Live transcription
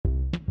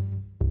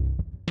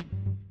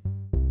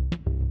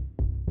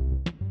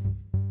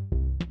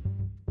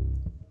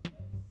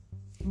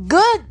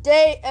Good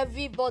day,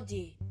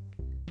 everybody.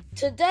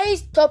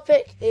 Today's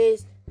topic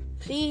is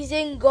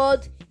pleasing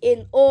God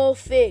in all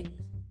things.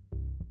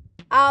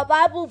 Our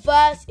Bible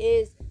verse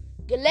is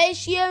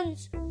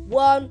Galatians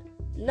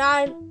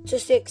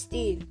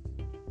 1:9-16.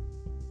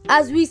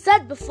 As we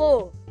said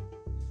before,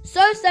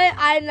 so say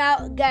I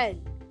now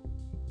again,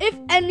 if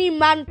any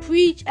man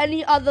preach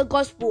any other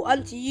gospel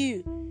unto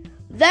you,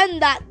 than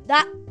that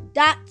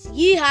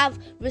ye have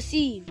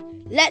received,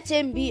 let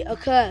him be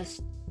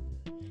accursed.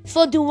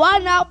 For do I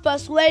now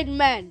persuade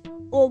men,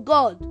 or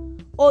God,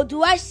 or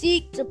do I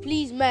seek to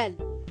please men?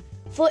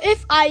 For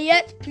if I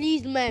yet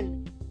please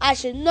men, I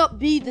should not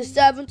be the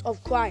servant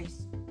of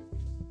Christ.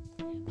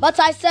 But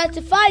I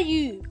certify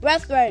you,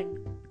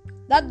 brethren,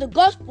 that the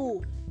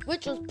gospel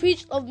which was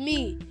preached of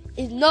me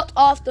is not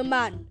after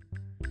man.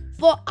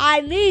 For I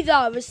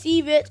neither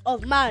receive it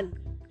of man,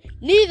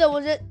 neither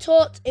was it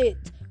taught it,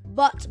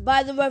 but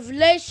by the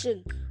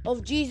revelation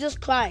of Jesus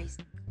Christ.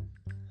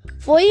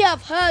 For ye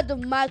have heard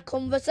of my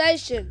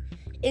conversation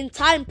in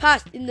time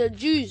past in the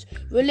Jews'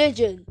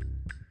 religion,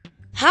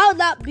 how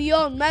that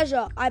beyond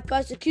measure I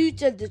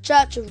persecuted the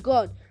church of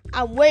God,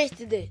 and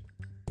wasted it,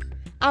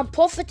 and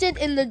profited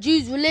in the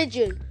Jews'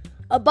 religion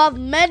above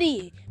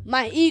many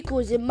my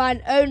equals in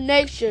mine own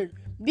nation,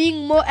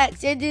 being more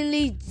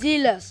exceedingly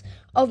zealous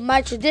of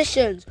my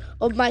traditions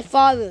of my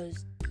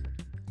fathers.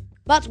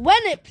 But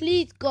when it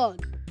pleased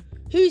God,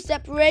 who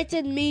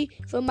separated me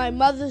from my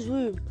mother's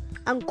womb,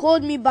 and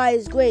called me by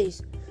his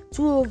grace,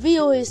 to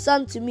reveal his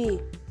Son to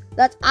me,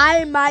 that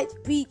I might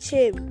preach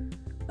him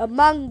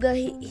among the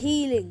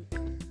healing,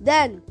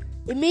 then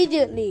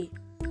immediately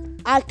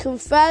I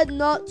conferred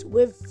not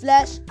with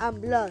flesh and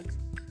blood.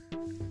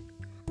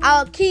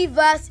 Our key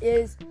verse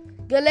is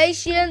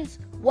Galatians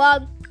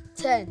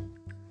 1:10.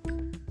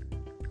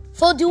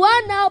 For do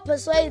I now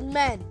persuade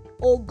men,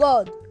 or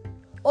God,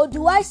 or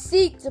do I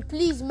seek to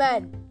please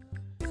men?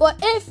 For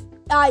if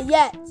I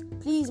yet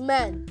please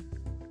men,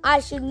 I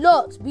should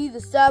not be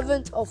the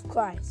servant of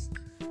Christ.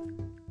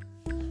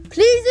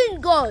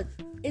 Pleasing God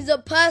is a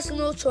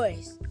personal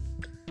choice.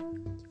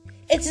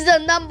 It is the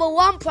number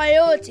one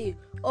priority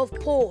of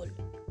Paul.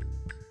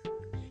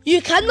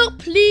 You cannot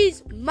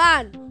please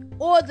man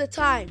all the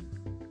time,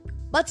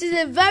 but it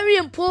is very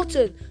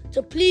important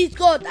to please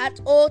God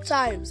at all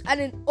times and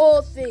in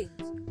all things.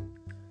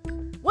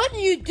 When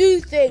you do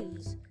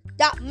things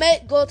that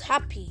make God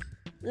happy,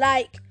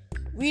 like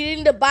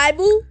reading the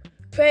Bible,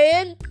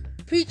 praying,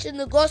 preaching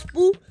the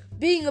gospel,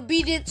 being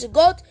obedient to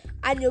God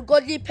and your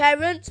godly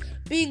parents,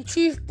 being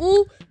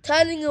truthful,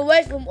 turning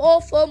away from all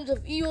forms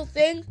of evil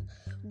things,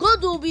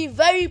 God will be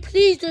very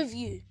pleased with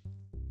you.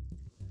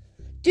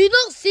 Do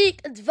not seek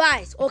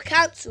advice or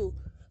counsel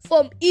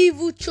from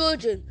evil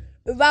children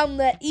around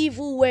their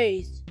evil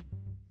ways.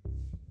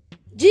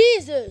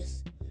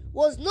 Jesus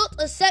was not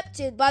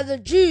accepted by the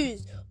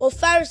Jews or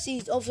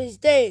Pharisees of his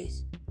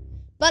days,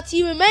 but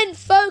he remained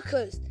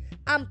focused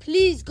and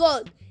pleased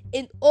God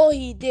in all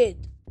he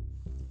did.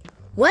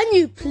 When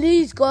you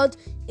please God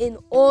in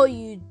all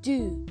you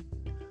do,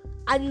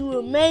 and you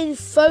remain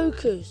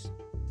focused,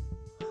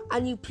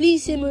 and you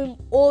please him in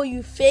all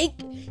you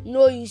think, in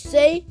all you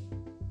say,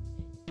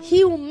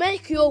 he will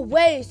make your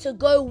ways to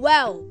go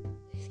well.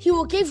 He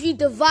will give you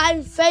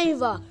divine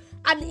favor,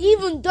 and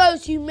even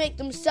those who make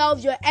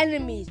themselves your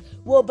enemies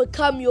will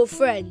become your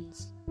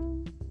friends.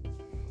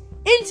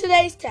 In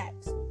today's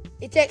text,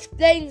 it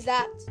explains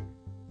that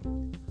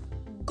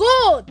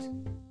God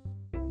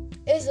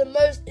is the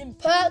most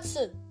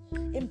important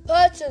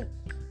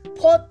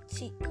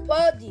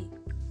body.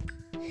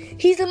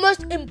 He's the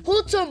most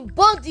important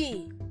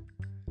body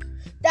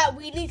that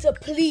we need to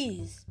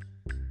please.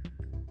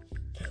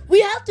 We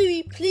have to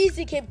be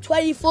pleasing him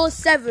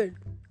 24/7.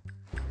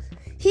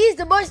 He's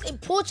the most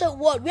important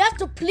one. We have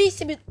to please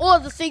him in all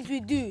the things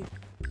we do,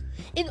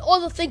 in all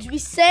the things we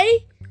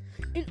say,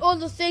 in all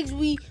the things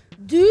we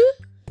do,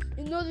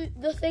 in all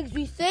the things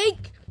we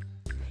think,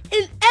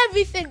 in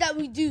everything that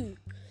we do,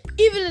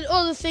 even in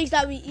all the things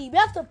that we eat. We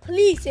have to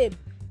please him.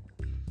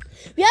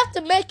 We have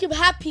to make him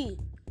happy.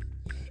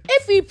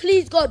 If we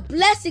please God,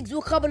 blessings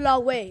will come in our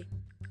way.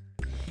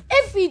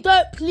 If we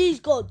don't please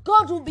God,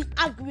 God will be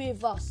angry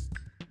with us.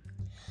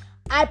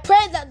 I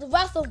pray that the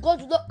wrath of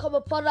God will not come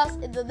upon us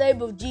in the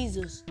name of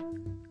Jesus.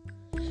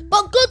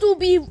 But God will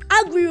be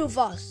angry with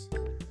us.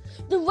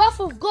 The wrath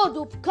of God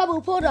will come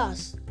upon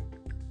us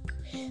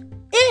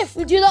if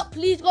we do not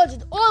please God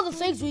in all the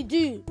things we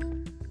do.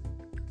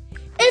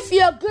 If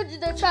we are good in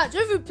the church,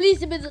 if we please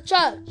him in the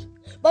church,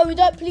 but we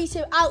don't please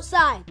him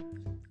outside,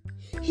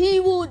 he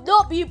will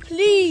not be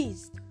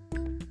pleased.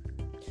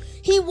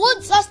 He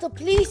wants us to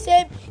please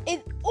him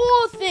in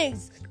all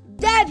things.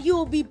 Then he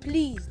will be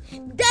pleased.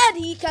 Then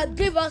he can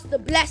give us the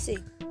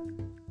blessing.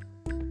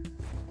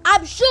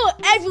 I'm sure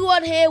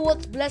everyone here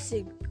wants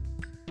blessing.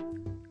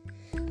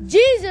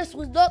 Jesus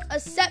was not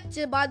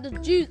accepted by the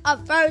Jews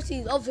and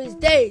Pharisees of his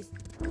days,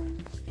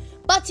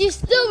 but he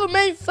still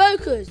remained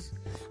focused,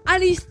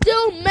 and he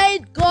still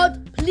made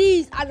God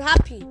pleased and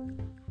happy.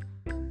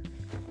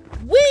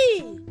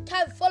 We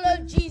can follow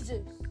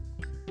Jesus.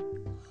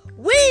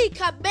 We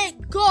can make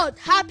God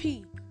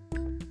happy.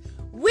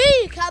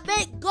 We can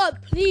make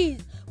God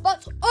pleased,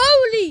 but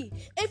only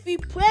if we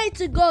pray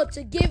to God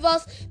to give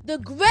us the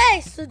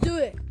grace to do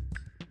it.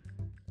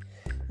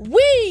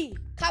 We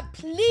can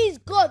please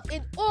God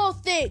in all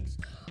things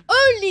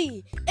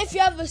only if you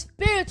have the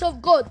Spirit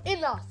of God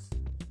in us.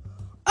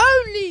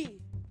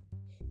 Only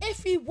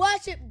if we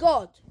worship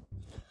God.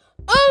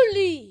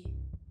 Only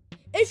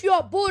if you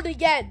are born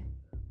again.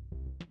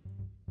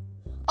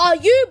 Are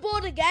you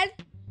born again?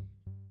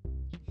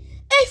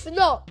 If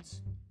not,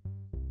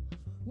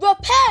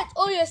 repent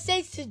all your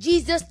sins to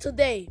Jesus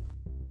today.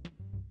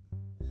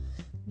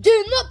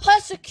 Do not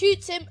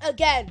persecute him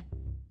again.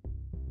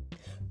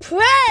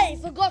 Pray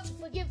for God to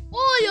forgive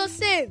all your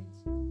sins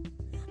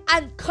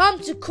and come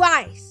to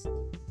Christ.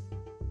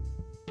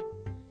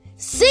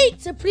 Seek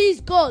to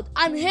please God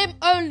and him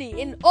only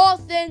in all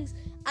things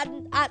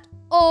and at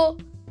all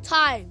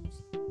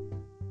times.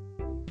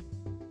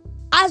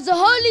 As the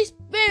Holy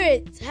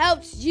Spirit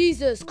helps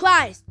Jesus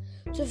Christ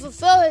to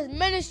fulfill his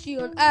ministry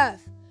on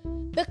earth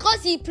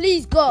because he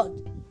pleased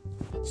God,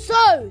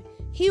 so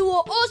he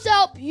will also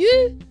help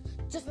you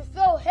to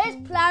fulfill his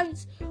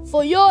plans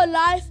for your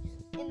life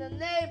in the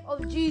name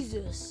of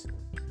Jesus.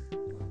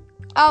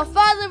 Our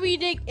Father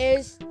reading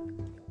is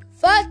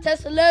 1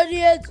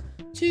 Thessalonians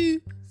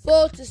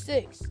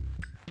 2:4-6.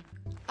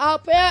 Our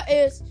prayer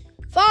is,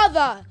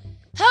 Father,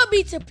 help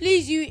me to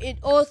please you in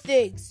all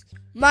things.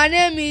 My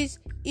name is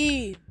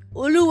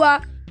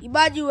Oluwa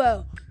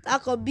Emmanuel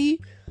Takobi.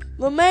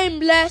 Remain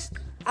blessed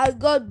and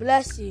God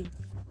bless you.